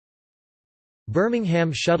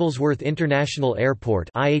Birmingham-Shuttlesworth International Airport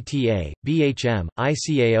IATA, BHM,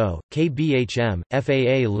 ICAO, KBHM,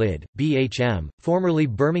 FAA Lid, BHM, formerly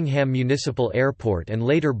Birmingham Municipal Airport and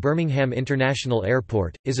later Birmingham International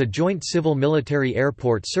Airport, is a joint civil-military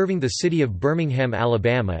airport serving the city of Birmingham,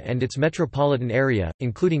 Alabama and its metropolitan area,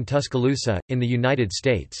 including Tuscaloosa, in the United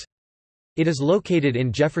States. It is located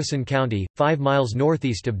in Jefferson County, 5 miles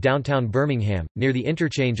northeast of downtown Birmingham, near the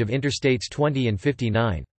interchange of Interstates 20 and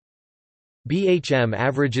 59. BHM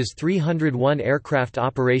averages 301 aircraft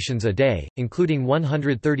operations a day, including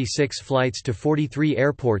 136 flights to 43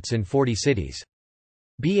 airports in 40 cities.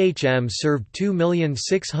 BHM served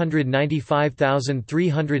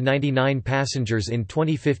 2,695,399 passengers in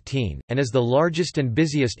 2015, and is the largest and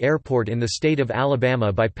busiest airport in the state of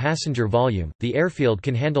Alabama by passenger volume. The airfield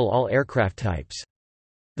can handle all aircraft types.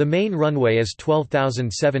 The main runway is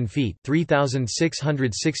 12,007 feet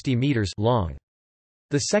 (3,660 meters) long.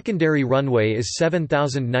 The secondary runway is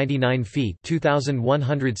 7,099 feet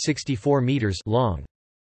 (2,164 meters) long.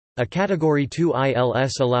 A Category 2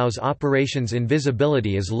 ILS allows operations in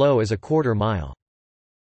visibility as low as a quarter mile.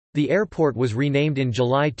 The airport was renamed in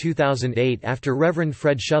July 2008 after Reverend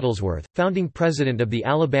Fred Shuttlesworth, founding president of the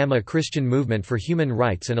Alabama Christian Movement for Human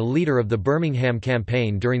Rights and a leader of the Birmingham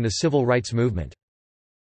Campaign during the Civil Rights Movement.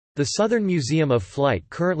 The Southern Museum of Flight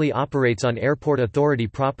currently operates on Airport Authority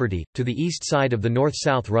property, to the east side of the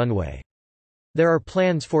north-south runway. There are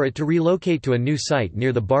plans for it to relocate to a new site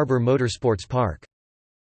near the Barber Motorsports Park.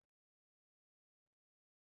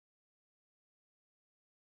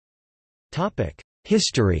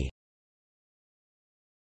 History.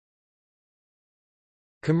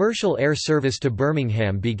 Commercial air service to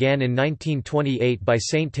Birmingham began in 1928 by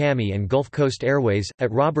St. Tammy and Gulf Coast Airways,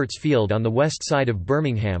 at Roberts Field on the west side of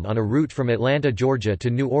Birmingham on a route from Atlanta, Georgia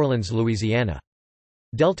to New Orleans, Louisiana.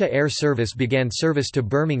 Delta Air Service began service to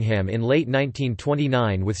Birmingham in late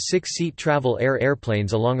 1929 with 6-seat Travel Air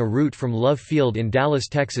airplanes along a route from Love Field in Dallas,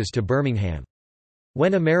 Texas to Birmingham.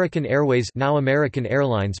 When American Airways, now American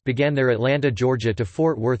Airlines, began their Atlanta, Georgia to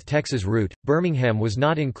Fort Worth, Texas route, Birmingham was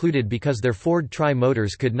not included because their Ford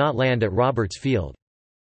Tri-Motors could not land at Roberts Field.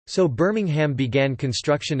 So Birmingham began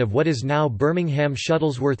construction of what is now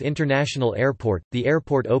Birmingham-Shuttlesworth International Airport. The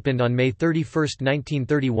airport opened on May 31,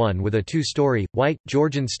 1931 with a 2-story, white,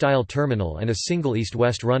 Georgian-style terminal and a single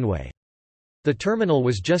east-west runway. The terminal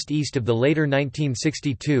was just east of the later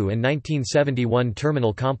 1962 and 1971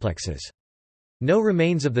 terminal complexes. No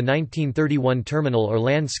remains of the 1931 terminal or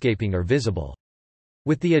landscaping are visible.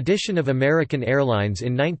 With the addition of American Airlines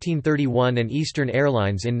in 1931 and Eastern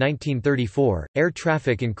Airlines in 1934, air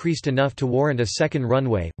traffic increased enough to warrant a second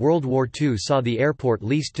runway. World War II saw the airport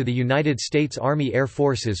leased to the United States Army Air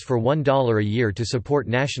Forces for $1 a year to support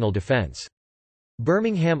national defense.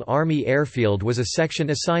 Birmingham Army Airfield was a section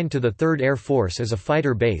assigned to the 3rd Air Force as a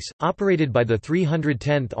fighter base, operated by the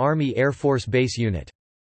 310th Army Air Force Base Unit.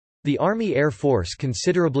 The Army Air Force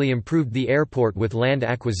considerably improved the airport with land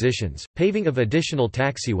acquisitions, paving of additional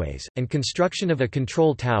taxiways, and construction of a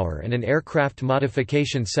control tower and an aircraft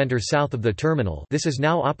modification center south of the terminal. This is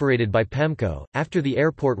now operated by PEMCO. After the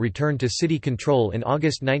airport returned to city control in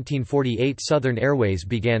August 1948, Southern Airways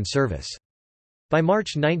began service. By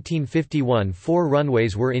March 1951 4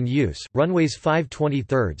 runways were in use, runways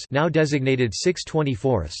 5/23 now designated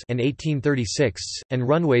 6/24 and 18/36, and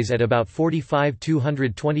runways at about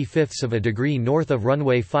 45/225 of a degree north of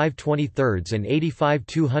runway 5/23 and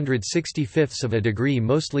 85/265 of a degree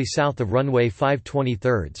mostly south of runway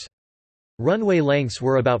 5/23. Runway lengths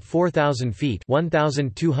were about 4,000 feet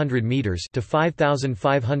 (1,200 meters) to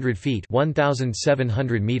 5,500 feet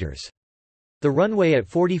 (1,700 meters). The runway at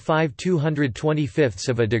 45/225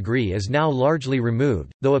 of a degree is now largely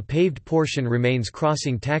removed, though a paved portion remains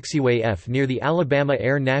crossing Taxiway F near the Alabama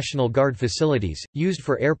Air National Guard facilities, used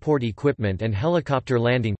for airport equipment and helicopter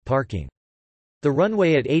landing, parking. The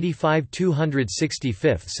runway at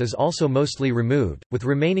 85/265 is also mostly removed, with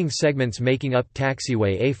remaining segments making up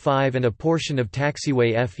Taxiway A5 and a portion of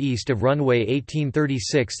Taxiway F east of runway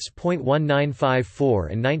 1836.1954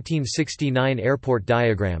 and 1969 airport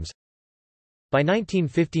diagrams. By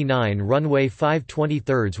 1959 runway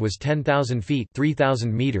 5/23 was 10,000 feet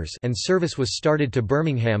 (3,000 meters) and service was started to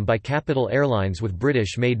Birmingham by Capital Airlines with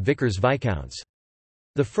British-made Vickers Viscounts.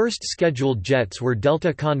 The first scheduled jets were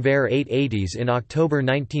Delta Convair 880s in October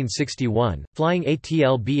 1961, flying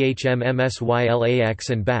ATL BHM MSYLAX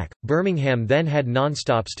and back. Birmingham then had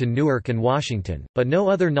nonstops to Newark and Washington, but no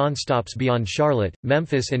other nonstops beyond Charlotte,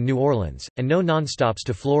 Memphis, and New Orleans, and no nonstops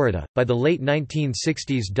to Florida. By the late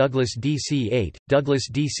 1960s, Douglas DC-8, Douglas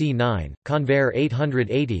DC-9, Convair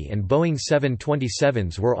 880, and Boeing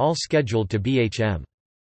 727s were all scheduled to BHM.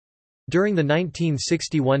 During the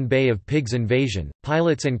 1961 Bay of Pigs invasion,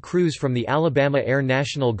 pilots and crews from the Alabama Air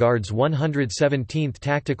National Guard's 117th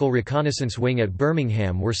Tactical Reconnaissance Wing at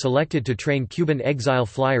Birmingham were selected to train Cuban exile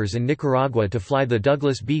flyers in Nicaragua to fly the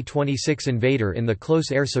Douglas B-26 Invader in the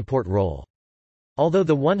close air support role. Although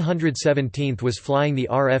the 117th was flying the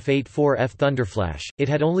RF-84F Thunderflash, it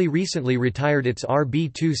had only recently retired its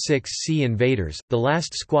RB-26C Invaders, the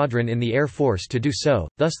last squadron in the Air Force to do so,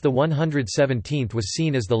 thus the 117th was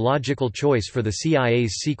seen as the logical choice for the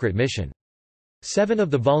CIA's secret mission. 7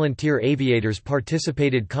 of the volunteer aviators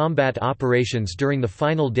participated combat operations during the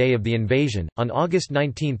final day of the invasion, on August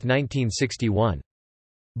 19, 1961.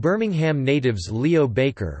 Birmingham natives Leo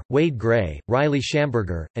Baker, Wade Gray, Riley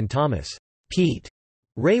Schamberger, and Thomas Pete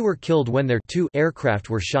Ray were killed when their 2 aircraft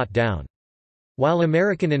were shot down. While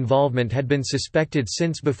American involvement had been suspected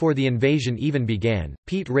since before the invasion even began,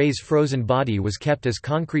 Pete Ray's frozen body was kept as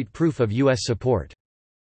concrete proof of U.S. support.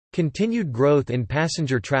 Continued growth in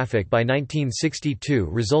passenger traffic by 1962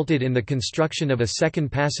 resulted in the construction of a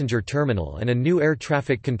second passenger terminal and a new air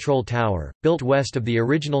traffic control tower, built west of the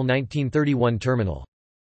original 1931 terminal.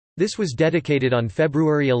 This was dedicated on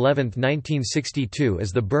February 11, 1962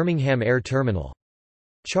 as the Birmingham Air Terminal.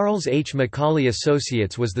 Charles H. Macaulay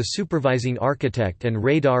Associates was the supervising architect and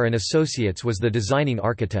Radar and Associates was the designing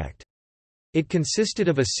architect. It consisted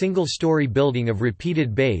of a single-story building of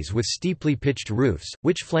repeated bays with steeply pitched roofs,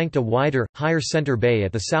 which flanked a wider, higher center bay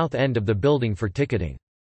at the south end of the building for ticketing.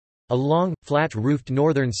 A long, flat-roofed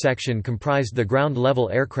northern section comprised the ground-level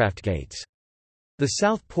aircraft gates. The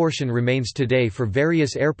south portion remains today for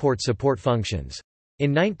various airport support functions.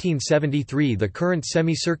 In 1973 the current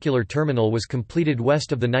semicircular terminal was completed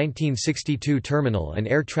west of the 1962 terminal and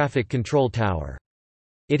air traffic control tower.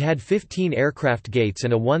 It had 15 aircraft gates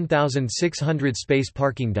and a 1,600 space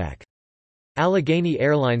parking deck. Allegheny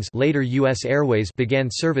Airlines, later U.S. Airways, began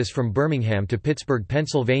service from Birmingham to Pittsburgh,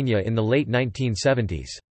 Pennsylvania in the late 1970s.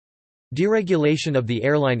 Deregulation of the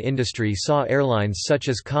airline industry saw airlines such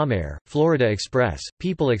as Comair, Florida Express,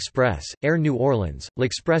 People Express, Air New Orleans,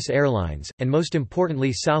 L'Express Airlines, and most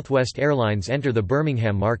importantly Southwest Airlines enter the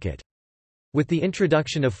Birmingham market. With the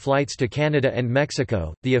introduction of flights to Canada and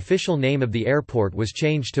Mexico, the official name of the airport was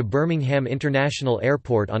changed to Birmingham International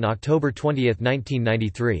Airport on October 20,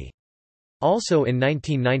 1993. Also in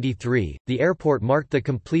 1993, the airport marked the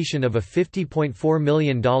completion of a $50.4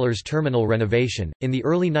 million terminal renovation. In the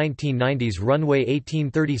early 1990s, runway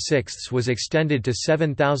 1836 was extended to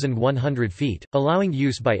 7,100 feet, allowing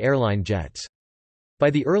use by airline jets. By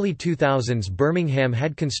the early 2000s, Birmingham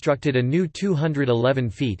had constructed a new 211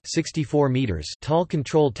 feet (64 meters) tall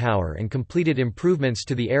control tower and completed improvements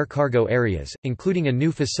to the air cargo areas, including a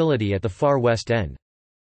new facility at the far west end.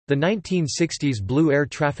 The 1960s Blue Air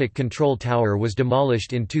Traffic Control Tower was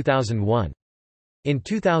demolished in 2001. In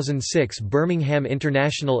 2006 Birmingham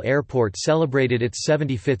International Airport celebrated its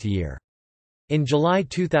 75th year. In July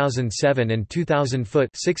 2007 and 2,000-foot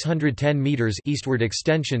 (610 meters) eastward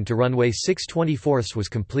extension to runway 6/24 was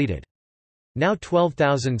completed. Now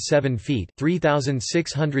 12,007 feet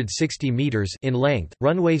 (3,660 meters) in length,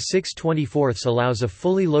 runway 6/24 allows a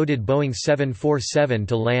fully loaded Boeing 747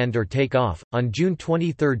 to land or take off. On June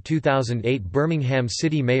 23, 2008, Birmingham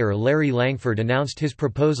City Mayor Larry Langford announced his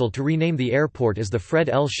proposal to rename the airport as the Fred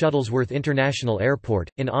L. Shuttlesworth International Airport,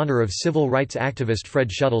 in honor of civil rights activist Fred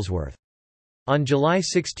Shuttlesworth. On July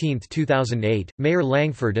 16, 2008, Mayor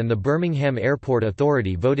Langford and the Birmingham Airport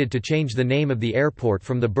Authority voted to change the name of the airport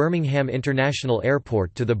from the Birmingham International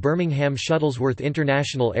Airport to the Birmingham-Shuttlesworth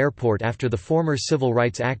International Airport after the former civil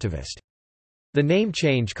rights activist. The name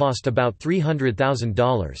change cost about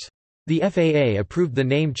 $300,000. The FAA approved the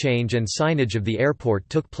name change and signage of the airport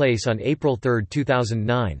took place on April 3,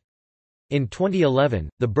 2009. In 2011,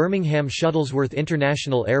 the Birmingham-Shuttlesworth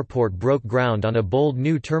International Airport broke ground on a bold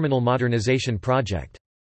new terminal modernization project.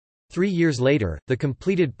 3 years later, the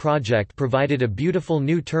completed project provided a beautiful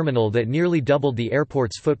new terminal that nearly doubled the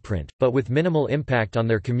airport's footprint, but with minimal impact on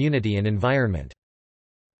their community and environment.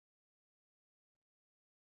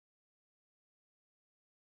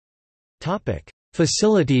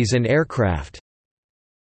 Facilities and aircraft.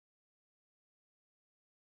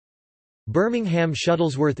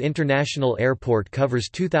 Birmingham-Shuttlesworth International Airport covers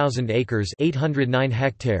 2,000 acres (809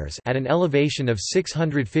 hectares) at an elevation of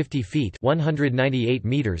 650 feet (198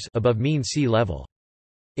 meters) above mean sea level.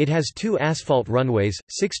 It has two asphalt runways,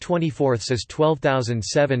 6/24 is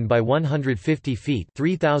 12,007 by 150 feet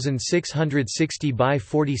 (3,660 by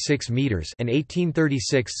 46 meters) and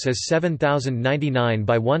 18/36 is 7,099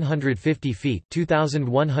 by 150 feet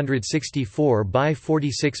 (2,164 by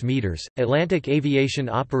 46 meters). Atlantic Aviation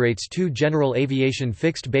operates two general aviation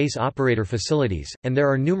fixed-base operator facilities, and there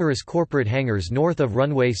are numerous corporate hangars north of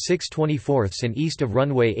runway 6/24 and east of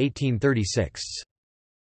runway 18/36.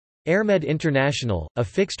 AirMed International, a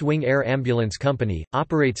fixed-wing air ambulance company,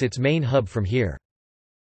 operates its main hub from here.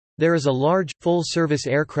 There is a large, full-service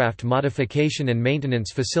aircraft modification and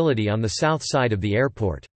maintenance facility on the south side of the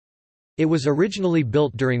airport. It was originally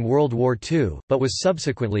built during World War II, but was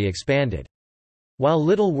subsequently expanded. While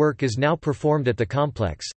little work is now performed at the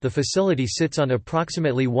complex, the facility sits on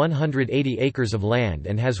approximately 180 acres of land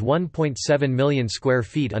and has 1.7 million square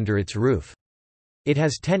feet under its roof. It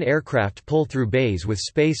has 10 aircraft pull-through bays with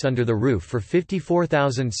space under the roof for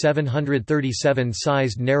 54,737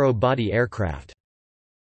 sized narrow-body aircraft.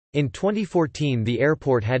 In 2014 the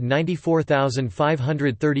airport had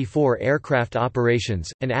 94,534 aircraft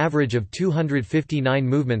operations, an average of 259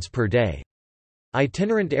 movements per day.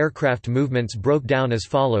 Itinerant aircraft movements broke down as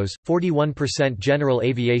follows: 41% general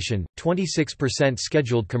aviation, 26%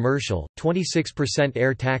 scheduled commercial, 26%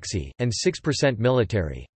 air taxi, and 6%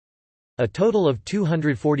 military. A total of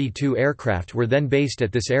 242 aircraft were then based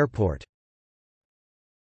at this airport.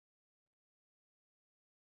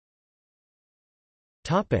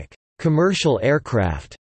 Commercial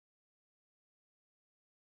aircraft.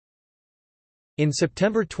 In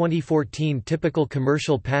September 2014 typical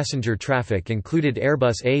commercial passenger traffic included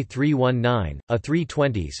Airbus A319,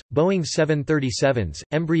 A320s, Boeing 737s,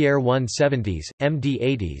 Embraer 170s,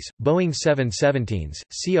 MD-80s, Boeing 717s,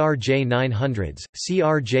 CRJ-900s,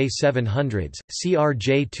 CRJ-700s,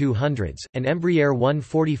 CRJ-200s, and Embraer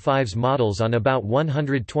 145s models on about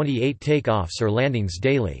 128 takeoffs or landings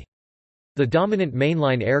daily. The dominant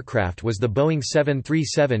mainline aircraft was the Boeing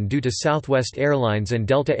 737 due to Southwest Airlines and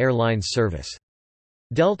Delta Air Lines service.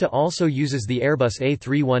 Delta also uses the Airbus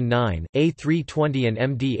A319, A320 and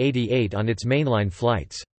MD-88 on its mainline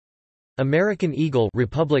flights. American Eagle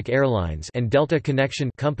Republic Airlines and Delta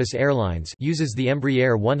Connection Compass Airlines uses the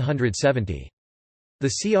Embraer 170.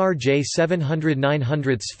 The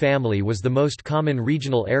CRJ-700-900s family was the most common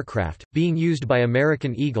regional aircraft, being used by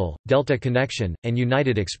American Eagle, Delta Connection, and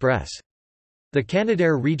United Express. The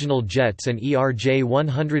Canadair regional jets and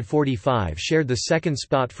ERJ-145 shared the second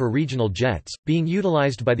spot for regional jets, being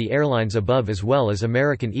utilized by the airlines above as well as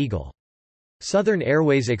American Eagle. Southern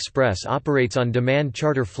Airways Express operates on-demand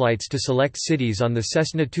charter flights to select cities on the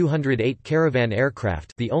Cessna 208 Caravan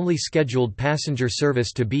aircraft, the only scheduled passenger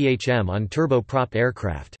service to BHM on turboprop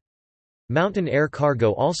aircraft. Mountain Air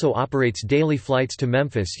Cargo also operates daily flights to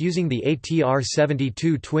Memphis using the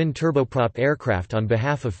ATR-72 twin turboprop aircraft on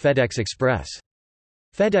behalf of FedEx Express.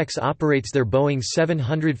 FedEx operates their Boeing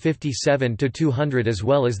 757-200 as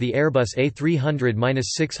well as the Airbus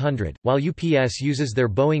A300-600, while UPS uses their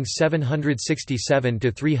Boeing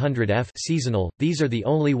 767-300F seasonal. These are the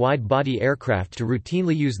only wide-body aircraft to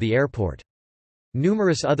routinely use the airport.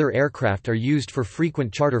 Numerous other aircraft are used for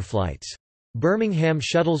frequent charter flights.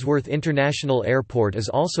 Birmingham-Shuttlesworth International Airport is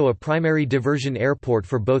also a primary diversion airport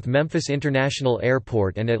for both Memphis International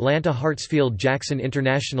Airport and Atlanta-Hartsfield-Jackson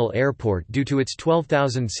International Airport due to its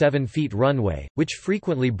 12,007 feet runway, which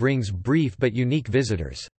frequently brings brief but unique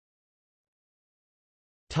visitors.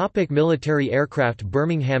 Military aircraft.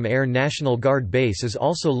 Birmingham Air National Guard Base is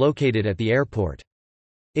also located at the airport.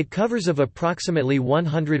 It covers of approximately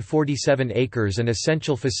 147 acres and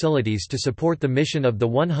essential facilities to support the mission of the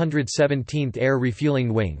 117th Air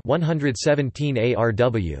Refueling Wing 117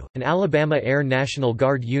 ARW, an Alabama Air National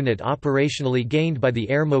Guard unit operationally gained by the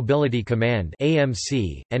Air Mobility Command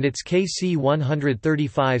 (AMC), and its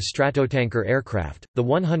KC-135 Stratotanker aircraft. The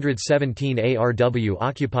 117 ARW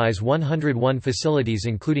occupies 101 facilities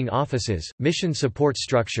including offices, mission support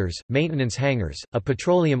structures, maintenance hangars, a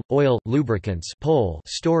petroleum, oil, lubricants pole,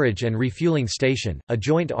 storage and refueling station, a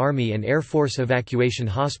joint Army and Air Force evacuation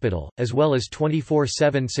hospital, as well as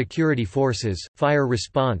 24/7 security forces, fire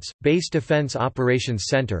response, base defense operations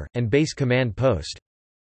center, and base command post.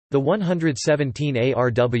 The 117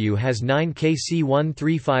 ARW has 9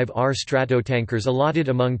 KC-135R Stratotankers allotted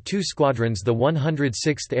among two squadrons, the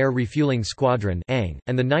 106th Air Refueling Squadron and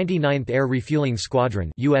the 99th Air Refueling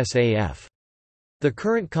Squadron USAF. The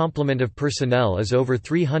current complement of personnel is over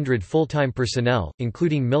 300 full-time personnel,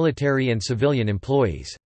 including military and civilian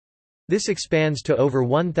employees. This expands to over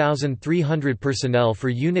 1,300 personnel for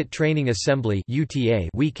unit training assembly (UTA)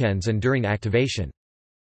 weekends and during activation.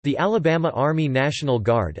 The Alabama Army National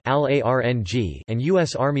Guard and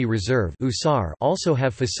U.S. Army Reserve also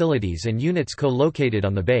have facilities and units co-located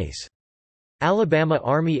on the base. Alabama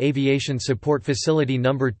Army Aviation Support Facility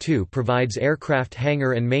No. 2 provides aircraft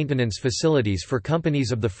hangar and maintenance facilities for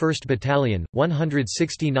companies of the 1st Battalion,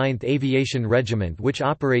 169th Aviation Regiment which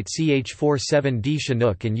operate CH-47D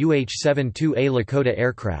Chinook and UH-72A Lakota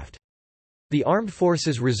aircraft. The Armed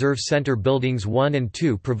Forces Reserve Center Buildings 1 and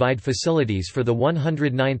 2 provide facilities for the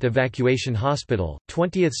 109th Evacuation Hospital,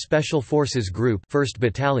 20th Special Forces Group 1st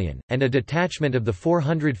Battalion, and a detachment of the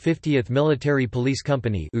 450th Military Police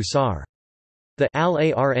Company (USAR). The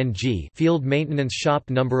LARNG Field Maintenance Shop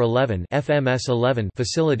No. 11 (FMS 11)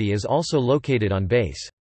 facility is also located on base.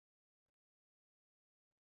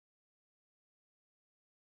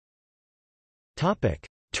 Topic: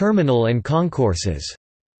 Terminal and concourses.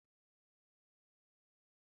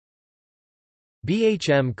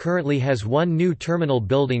 BHM currently has one new terminal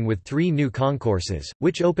building with 3 new concourses,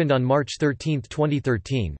 which opened on March 13,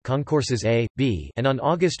 2013 Concourses A, B, and on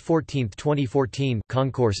August 14, 2014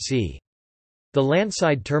 Concourse C. The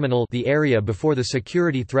landside terminal, the area before the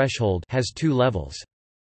security threshold, has 2 levels.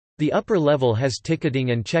 The upper level has ticketing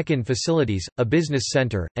and check-in facilities, a business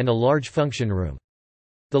center, and a large function room.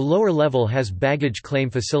 The lower level has baggage claim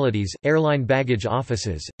facilities, airline baggage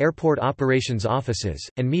offices, airport operations offices,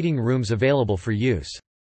 and meeting rooms available for use.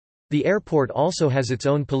 The airport also has its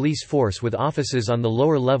own police force with offices on the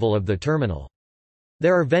lower level of the terminal.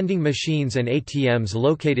 There are vending machines and ATMs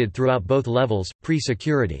located throughout both levels,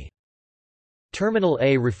 pre-security. Terminal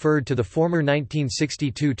A referred to the former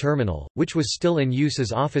 1962 terminal, which was still in use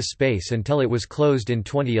as office space until it was closed in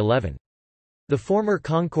 2011. The former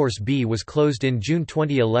Concourse B was closed in June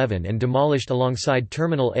 2011 and demolished alongside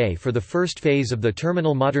Terminal A for the first phase of the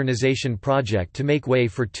terminal modernization project to make way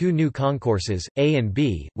for 2 new concourses, A and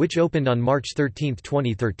B, which opened on March 13,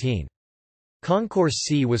 2013. Concourse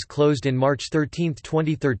C was closed in March 13,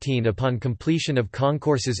 2013 upon completion of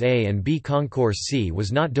Concourses A and B. Concourse C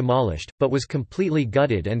was not demolished, but was completely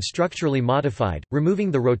gutted and structurally modified,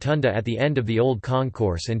 removing the rotunda at the end of the old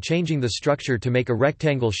concourse and changing the structure to make a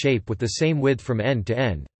rectangle shape with the same width from end to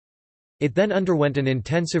end. It then underwent an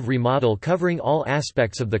intensive remodel covering all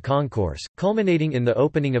aspects of the concourse, culminating in the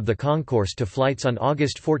opening of the concourse to flights on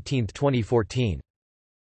August 14, 2014.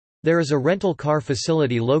 There is a rental car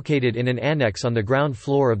facility located in an annex on the ground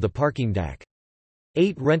floor of the parking deck.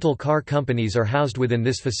 8 rental car companies are housed within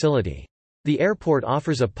this facility. The airport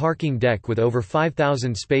offers a parking deck with over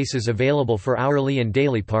 5,000 spaces available for hourly and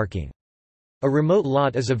daily parking. A remote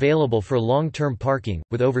lot is available for long-term parking,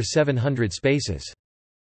 with over 700 spaces.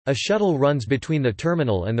 A shuttle runs between the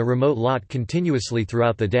terminal and the remote lot continuously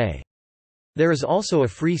throughout the day. There is also a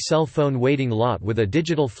free cell phone waiting lot with a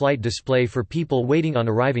digital flight display for people waiting on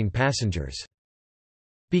arriving passengers.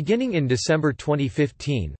 Beginning in December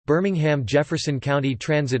 2015, Birmingham-Jefferson County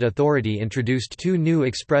Transit Authority introduced 2 new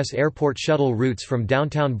express airport shuttle routes from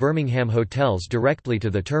downtown Birmingham hotels directly to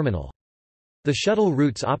the terminal. The shuttle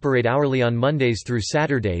routes operate hourly on Mondays through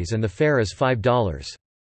Saturdays and the fare is $5.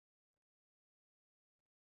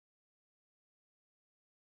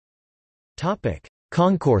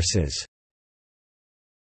 Concourses.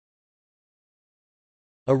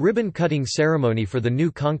 A ribbon-cutting ceremony for the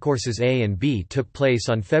new Concourses A and B took place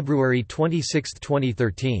on February 26,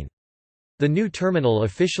 2013. The new terminal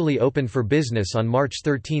officially opened for business on March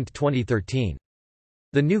 13, 2013.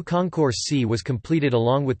 The new Concourse C was completed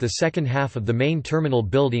along with the second half of the main terminal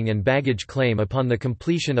building and baggage claim upon the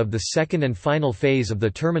completion of the second and final phase of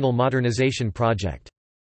the terminal modernization project.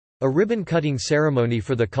 A ribbon-cutting ceremony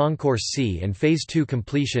for the Concourse C and Phase 2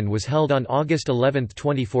 completion was held on August 11,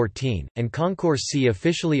 2014, and Concourse C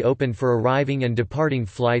officially opened for arriving and departing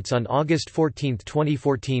flights on August 14,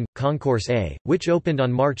 2014. Concourse A, which opened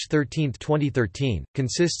on March 13, 2013,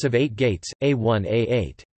 consists of 8 gates,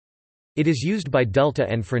 A1-A8. It is used by Delta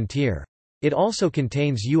and Frontier. It also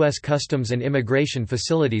contains U.S. Customs and Immigration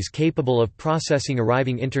facilities capable of processing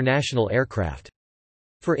arriving international aircraft.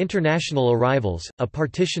 For international arrivals, a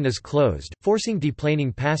partition is closed, forcing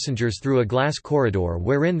deplaning passengers through a glass corridor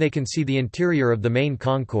wherein they can see the interior of the main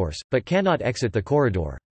concourse, but cannot exit the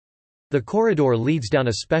corridor. The corridor leads down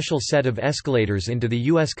a special set of escalators into the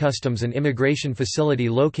U.S. Customs and Immigration facility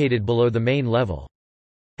located below the main level.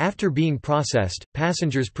 After being processed,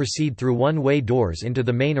 passengers proceed through one-way doors into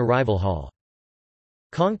the main arrival hall.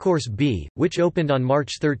 Concourse B, which opened on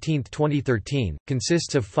March 13, 2013,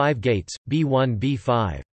 consists of 5 gates,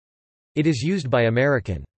 B1-B5. It is used by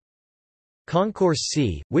American. Concourse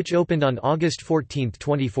C, which opened on August 14,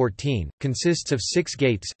 2014, consists of 6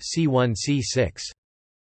 gates, C1-C6.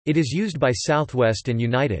 It is used by Southwest and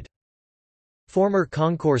United. Former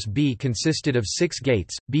Concourse B consisted of 6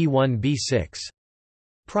 gates, B1 B6.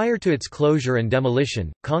 Prior to its closure and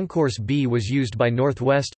demolition, Concourse B was used by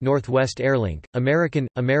Northwest, Northwest Airlink, American,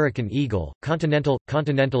 American Eagle, Continental,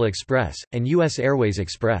 Continental Express, and U.S. Airways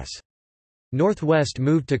Express. Northwest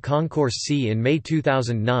moved to Concourse C in May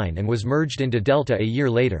 2009 and was merged into Delta a year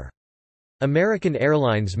later. American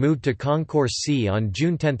Airlines moved to Concourse C on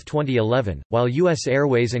June 10, 2011, while U.S.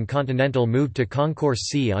 Airways and Continental moved to Concourse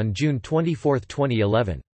C on June 24,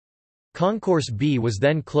 2011. Concourse B was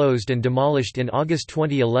then closed and demolished in August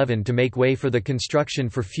 2011 to make way for the construction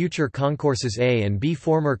for future Concourses A and B.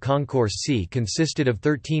 Former Concourse C consisted of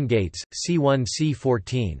 13 gates, C1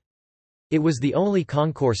 C14. It was the only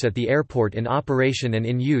concourse at the airport in operation and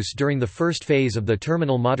in use during the first phase of the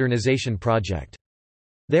terminal modernization project.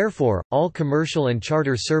 Therefore, all commercial and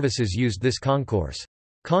charter services used this concourse.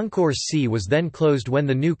 Concourse C was then closed when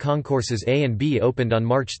the new Concourses A and B opened on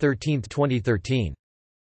March 13, 2013.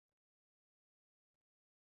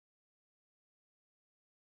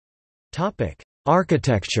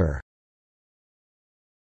 Architecture.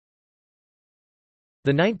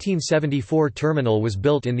 The 1974 terminal was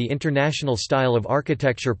built in the international style of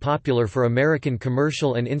architecture popular for American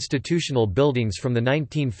commercial and institutional buildings from the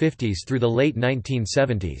 1950s through the late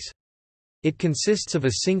 1970s. It consists of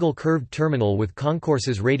a single curved terminal with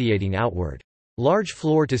concourses radiating outward. Large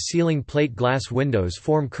floor-to-ceiling plate glass windows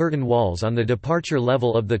form curtain walls on the departure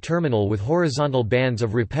level of the terminal with horizontal bands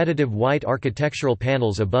of repetitive white architectural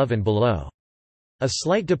panels above and below. A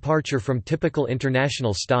slight departure from typical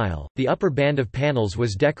international style, the upper band of panels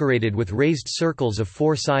was decorated with raised circles of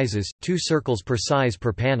 4 sizes, 2 circles per size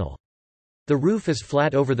per panel. The roof is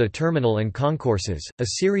flat over the terminal and concourses, a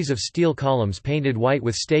series of steel columns painted white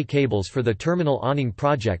with stay cables for the terminal awning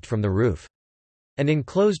project from the roof. An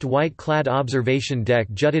enclosed white-clad observation deck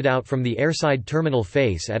jutted out from the airside terminal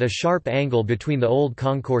face at a sharp angle between the old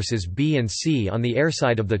concourses B and C on the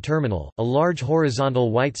airside of the terminal. A large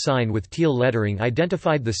horizontal white sign with teal lettering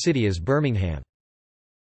identified the city as Birmingham.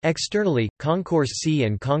 Externally, Concourse C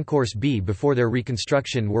and Concourse B before their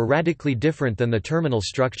reconstruction were radically different than the terminal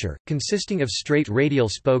structure, consisting of straight radial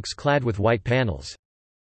spokes clad with white panels.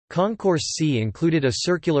 Concourse C included a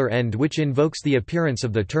circular end which invokes the appearance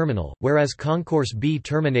of the terminal, whereas Concourse B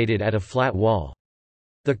terminated at a flat wall.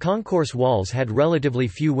 The concourse walls had relatively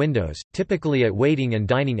few windows, typically at waiting and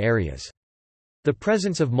dining areas. The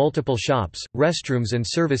presence of multiple shops, restrooms and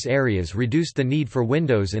service areas reduced the need for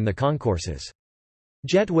windows in the concourses.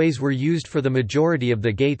 Jetways were used for the majority of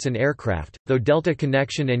the gates and aircraft, though Delta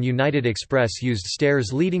Connection and United Express used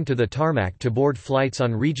stairs leading to the tarmac to board flights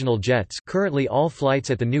on regional jets. Currently all flights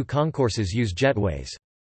at the new concourses use jetways.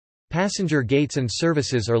 Passenger gates and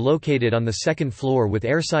services are located on the second floor with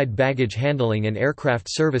airside baggage handling and aircraft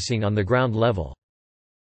servicing on the ground level.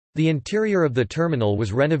 The interior of the terminal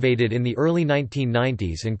was renovated in the early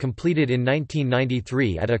 1990s and completed in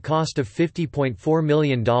 1993 at a cost of $50.4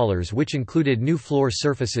 million, which included new floor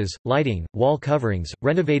surfaces, lighting, wall coverings,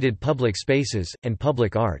 renovated public spaces, and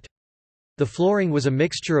public art. The flooring was a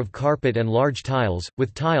mixture of carpet and large tiles,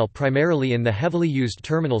 with tile primarily in the heavily used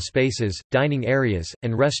terminal spaces, dining areas,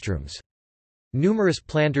 and restrooms. Numerous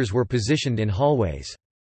planters were positioned in hallways.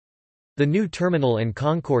 The new terminal and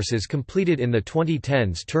concourses completed in the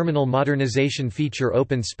 2010s terminal modernization feature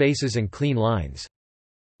open spaces and clean lines.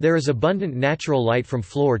 There is abundant natural light from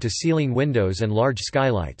floor-to-ceiling windows and large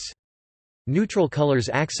skylights. Neutral colors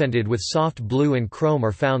accented with soft blue and chrome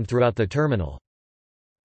are found throughout the terminal.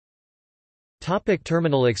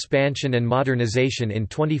 Terminal expansion and modernization. In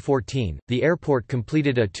 2014, the airport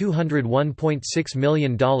completed a $201.6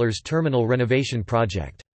 million terminal renovation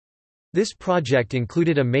project. This project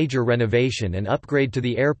included a major renovation and upgrade to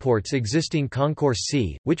the airport's existing Concourse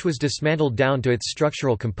C, which was dismantled down to its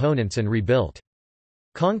structural components and rebuilt.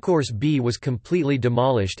 Concourse B was completely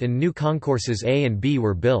demolished and new Concourses A and B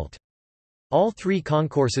were built. All 3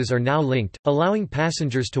 concourses are now linked, allowing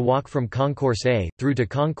passengers to walk from Concourse A, through to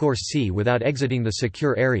Concourse C without exiting the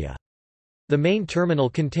secure area. The main terminal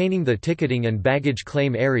containing the ticketing and baggage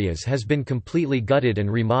claim areas has been completely gutted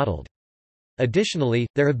and remodeled. Additionally,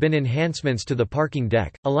 there have been enhancements to the parking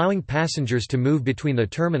deck, allowing passengers to move between the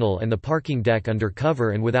terminal and the parking deck under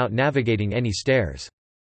cover and without navigating any stairs.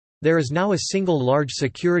 There is now a single large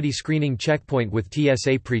security screening checkpoint with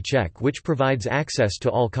TSA pre-check which provides access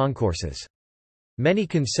to all concourses. Many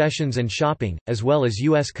concessions and shopping, as well as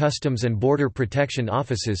U.S. Customs and Border Protection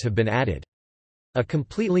offices have been added. A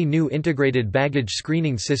completely new integrated baggage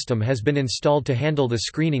screening system has been installed to handle the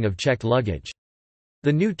screening of checked luggage.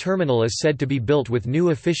 The new terminal is said to be built with new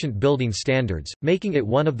efficient building standards, making it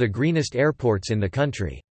one of the greenest airports in the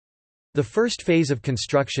country. The first phase of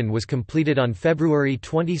construction was completed on February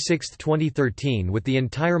 26, 2013, with the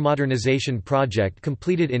entire modernization project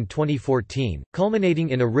completed in 2014, culminating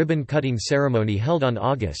in a ribbon-cutting ceremony held on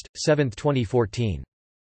August 7, 2014.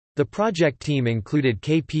 The project team included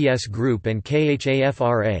KPS Group and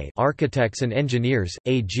KHAFRA Architects and Engineers,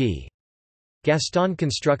 AG. Gaston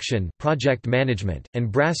Construction Project Management,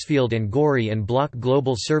 and Brassfield and Gorey and Block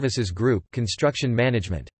Global Services Group Construction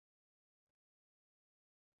Management.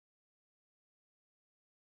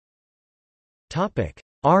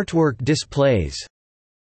 Artwork displays.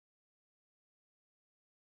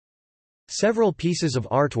 Several pieces of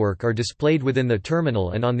artwork are displayed within the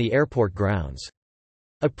terminal and on the airport grounds.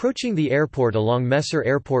 Approaching the airport along Messer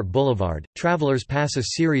Airport Boulevard, travelers pass a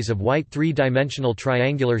series of white three-dimensional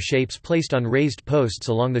triangular shapes placed on raised posts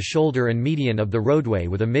along the shoulder and median of the roadway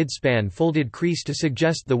with a mid-span folded crease to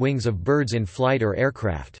suggest the wings of birds in flight or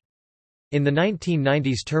aircraft. In the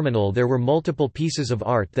 1990s terminal there were multiple pieces of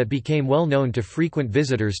art that became well known to frequent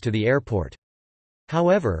visitors to the airport.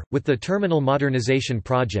 However, with the terminal modernization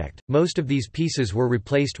project, most of these pieces were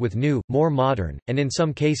replaced with new, more modern, and in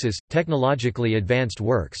some cases, technologically advanced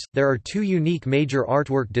works. There are two unique major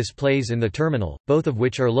artwork displays in the terminal, both of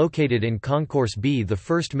which are located in Concourse B. The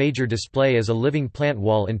first major display is a living plant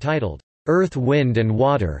wall entitled, Earth, Wind and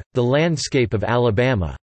Water, the Landscape of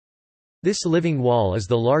Alabama. This living wall is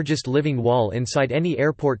the largest living wall inside any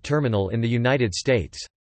airport terminal in the United States.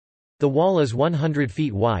 The wall is 100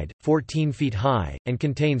 feet wide, 14 feet high, and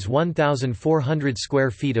contains 1,400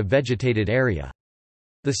 square feet of vegetated area.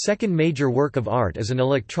 The second major work of art is an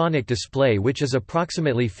electronic display which is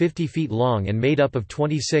approximately 50 feet long and made up of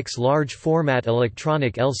 26 large-format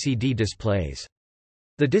electronic LCD displays.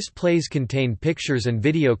 The displays contain pictures and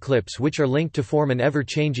video clips which are linked to form an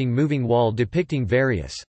ever-changing moving wall depicting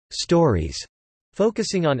various stories,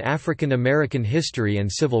 focusing on African American history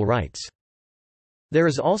and civil rights. There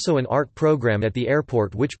is also an art program at the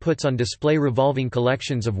airport which puts on display revolving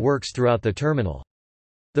collections of works throughout the terminal.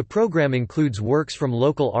 The program includes works from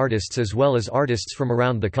local artists as well as artists from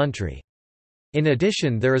around the country. In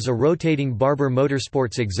addition, there is a rotating Barber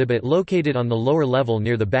Motorsports exhibit located on the lower level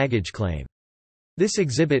near the baggage claim. This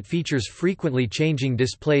exhibit features frequently changing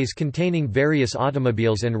displays containing various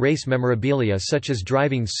automobiles and race memorabilia such as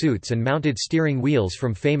driving suits and mounted steering wheels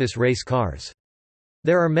from famous race cars.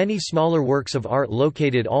 There are many smaller works of art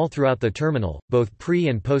located all throughout the terminal, both pre-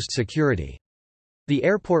 and post-security. The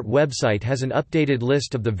airport website has an updated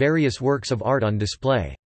list of the various works of art on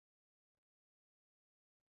display.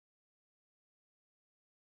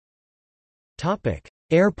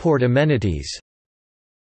 Airport amenities.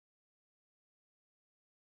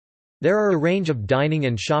 There are a range of dining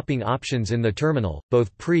and shopping options in the terminal,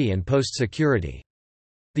 both pre- and post-security.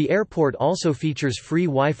 The airport also features free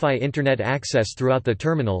Wi-Fi internet access throughout the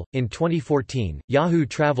terminal. In 2014, Yahoo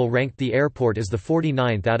Travel ranked the airport as the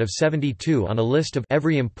 49th out of 72 on a list of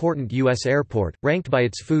every important U.S. airport, ranked by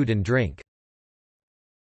its food and drink.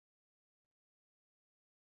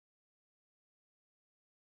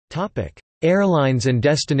 Topic: Airlines and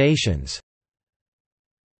destinations.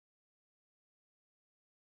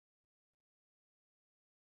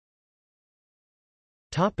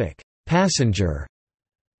 Topic: Passenger.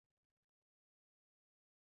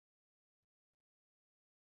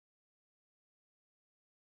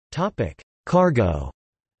 Topic: Cargo.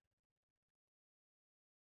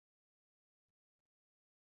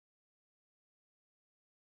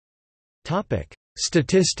 Topic: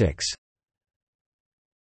 Statistics.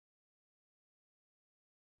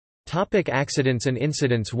 Topic: Accidents and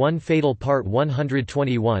incidents. One fatal Part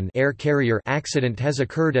 121 air carrier accident has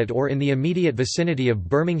occurred at or in the immediate vicinity of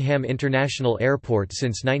Birmingham International Airport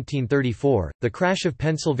since 1934. The crash of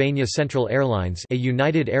Pennsylvania Central Airlines, a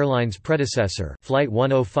United Airlines predecessor, Flight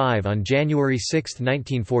 105 on January 6,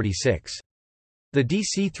 1946. The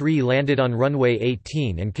DC-3 landed on runway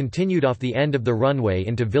 18 and continued off the end of the runway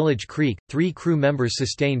into Village Creek. 3 crew members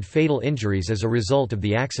sustained fatal injuries as a result of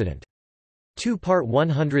the accident. 2 Part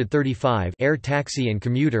 135 air taxi and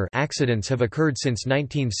commuter accidents have occurred since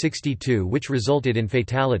 1962 which resulted in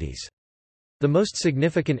fatalities. The most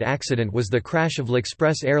significant accident was the crash of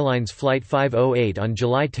L'Express Airlines Flight 508 on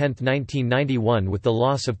July 10, 1991 with the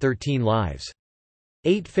loss of 13 lives.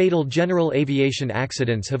 8 fatal general aviation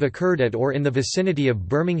accidents have occurred at or in the vicinity of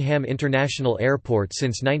Birmingham International Airport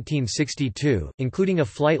since 1962, including a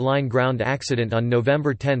flight line ground accident on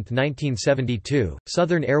November 10, 1972.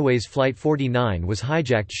 Southern Airways Flight 49 was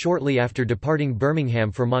hijacked shortly after departing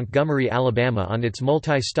Birmingham for Montgomery, Alabama on its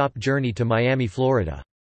multi-stop journey to Miami, Florida.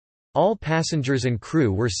 All passengers and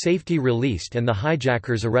crew were safety released and the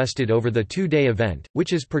hijackers arrested over the two-day event,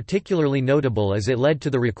 which is particularly notable as it led to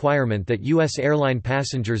the requirement that U.S. airline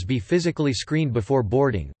passengers be physically screened before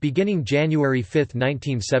boarding, beginning January 5,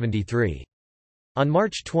 1973. On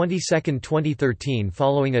March 22, 2013,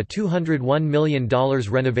 following a $201 million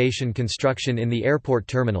renovation construction in the airport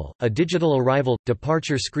terminal, a digital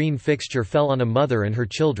arrival-departure screen fixture fell on a mother and her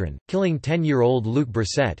children, killing 10-year-old Luke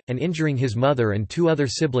Brissett, and injuring his mother and two other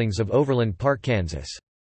siblings of Overland Park, Kansas.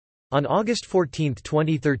 On August 14,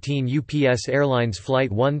 2013, UPS Airlines Flight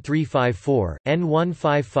 1354,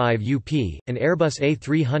 N155UP, an Airbus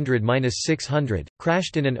A300-600,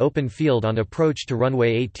 crashed in an open field on approach to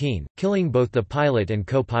runway 18, killing both the pilot and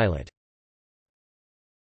co-pilot.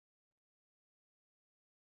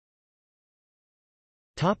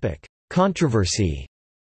 Controversy.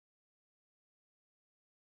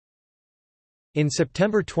 In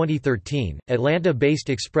September 2013, Atlanta-based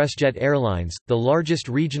ExpressJet Airlines, the largest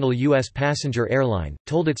regional U.S. passenger airline,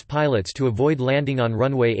 told its pilots to avoid landing on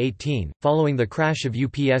runway 18, following the crash of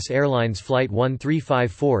UPS Airlines Flight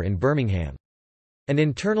 1354 in Birmingham. An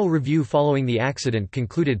internal review following the accident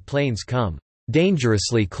concluded planes come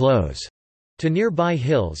dangerously close to nearby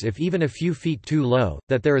hills if even a few feet too low,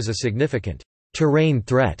 that there is a significant terrain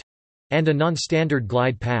threat, and a non-standard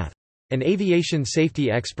glide path. An aviation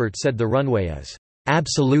safety expert said the runway is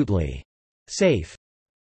absolutely safe.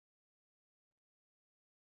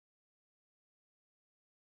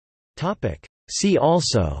 See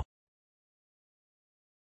also: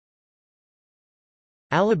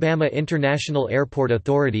 Alabama International Airport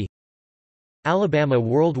Authority, Alabama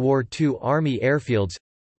World War II Army airfields,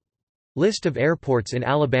 List of airports in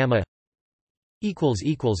Alabama.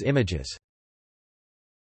 Images